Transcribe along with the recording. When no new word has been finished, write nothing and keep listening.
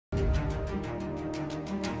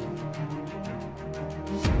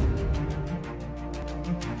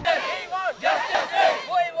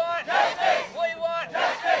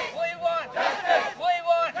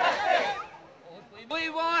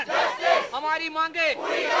हमारी मांगे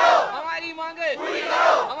पूरी करो, हमारी मांगे पूरी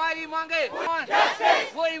करो, हमारी मांगे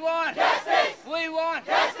justice, we want justice, we want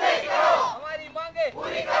justice, हमारी मांगे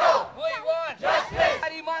पूरी करो, we want justice,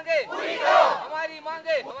 हमारी मांगे पूरी करो, हमारी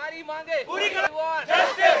मांगे पूरी करो, we want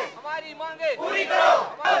justice, हमारी मांगे पूरी करो,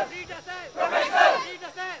 हमारी professor,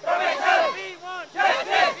 we want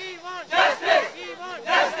justice, we want justice,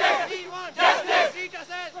 we want justice, we want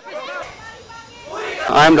justice.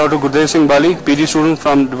 I am Dr. Govt PG student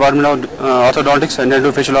from Department of Orthodontics and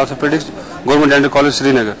Dental Facial Orthopedics, Govt Dental College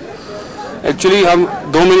Srinagar. Actually, हम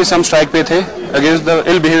 2 महीने से हम strike पे थे against the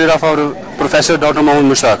ill behavior of our professor Dr. Mohammed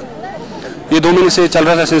Mushtaq. ये 2 महीने से चल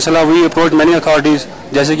रहा था सिलसिला. We approached many authorities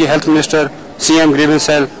जैसे कि health minister, CM grievance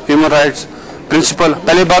cell, human rights, principal.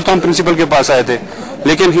 पहले बार तो हम प्रिंसिपल के पास आए थे,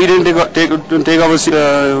 लेकिन he didn't take our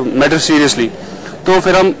matter seriously. तो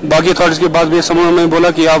फिर हम बाकी अथॉरिटीज के बाद भी समूह में बोला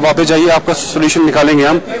कि आप वापस जाइए, आपका सोल्यूशन निकालेंगे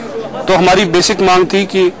हम. तो हमारी बेसिक मांग थी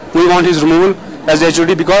कि we want his removal as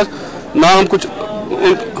HOD because ना हम कुछ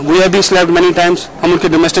we have been slapped many times. हम उनके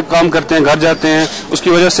डोमेस्टिक काम करते हैं, घर जाते हैं, उसकी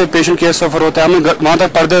वजह से पेशेंट केयर सफर होता है. हमने वहां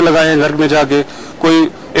तक पर्दे लगाए हैं घर में जाके, कोई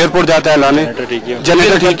एयरपोर्ट जाता है लाने,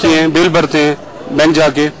 जनरेटर ठीक किए हैं, बिल भरते हैं बैंक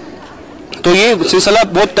जाके. तो ये सिलसिला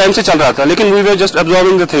बहुत टाइम से चल रहा था, लेकिन we were just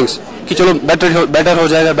अब्जॉर्विंग the things कि चलो बेटर हो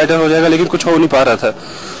जाएगा, लेकिन कुछ हो नहीं पा रहा था.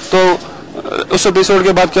 तो उस एपिसोड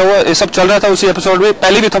के बाद क्या हुआ, ये सब चल रहा था. उसी एपिसोड में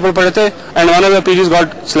पहले भी थप्पड़ पड़े थे and one of the PGs got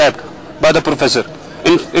slapped by the professor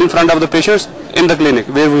in front of the patients in the clinic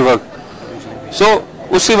where we work. सो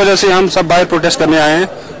उसी वजह से हम सब बाहर प्रोटेस्ट करने आए हैं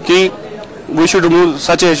कि we should remove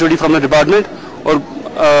such HOD from the department और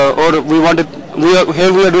we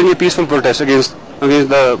are doing a peaceful protest against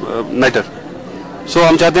the matter. सो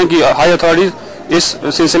हम चाहते हैं कि हाई अथॉरिटीज इस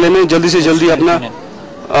सिलसिले में जल्दी से जल्दी अपना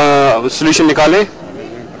सोल्यूशन निकाले,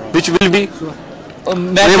 विच विल बी.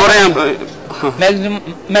 ये बोल रहे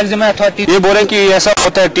हैं कि ऐसा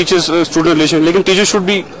होता है टीचर्स स्टूडेंट रिलेशन, लेकिन teacher should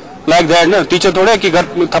be like that ना. टीचर थोड़ा है कि घर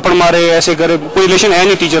थप्पड़ मारे ऐसे करे, कोई रिलेशन है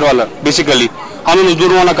नहीं टीचर वाला. बेसिकली हमें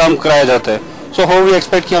मजदूरों वाला काम कराया जाता है. सो हाउ वी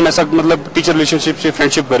एक्सपेक्ट कि हम ऐसा मतलब टीचर रिलेशनशिप से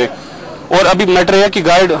फ्रेंडशिप करें. और अभी मैटर है कि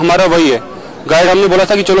गाइड हमारा वही है. गाइड हमने बोला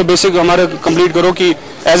था कि चलो बेसिक हमारा कंप्लीट करो, कि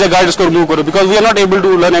एज ए गाइड उसको रिमूव करो, because we are not able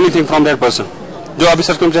to learn anything from that person, जो अभी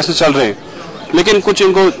सर्कमस्टेंसेस चल रहे हैं. लेकिन कुछ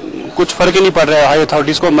इनको कुछ फर्क ही नहीं पड़ रहा है. हाई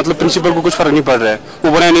अथॉरिटीज को मतलब प्रिंसिपल को कुछ फर्क नहीं पड़ रहा है.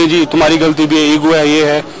 वो बोले नहीं जी तुम्हारी गलती भी है, ईगो है, ये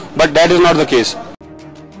है, but that is not the case.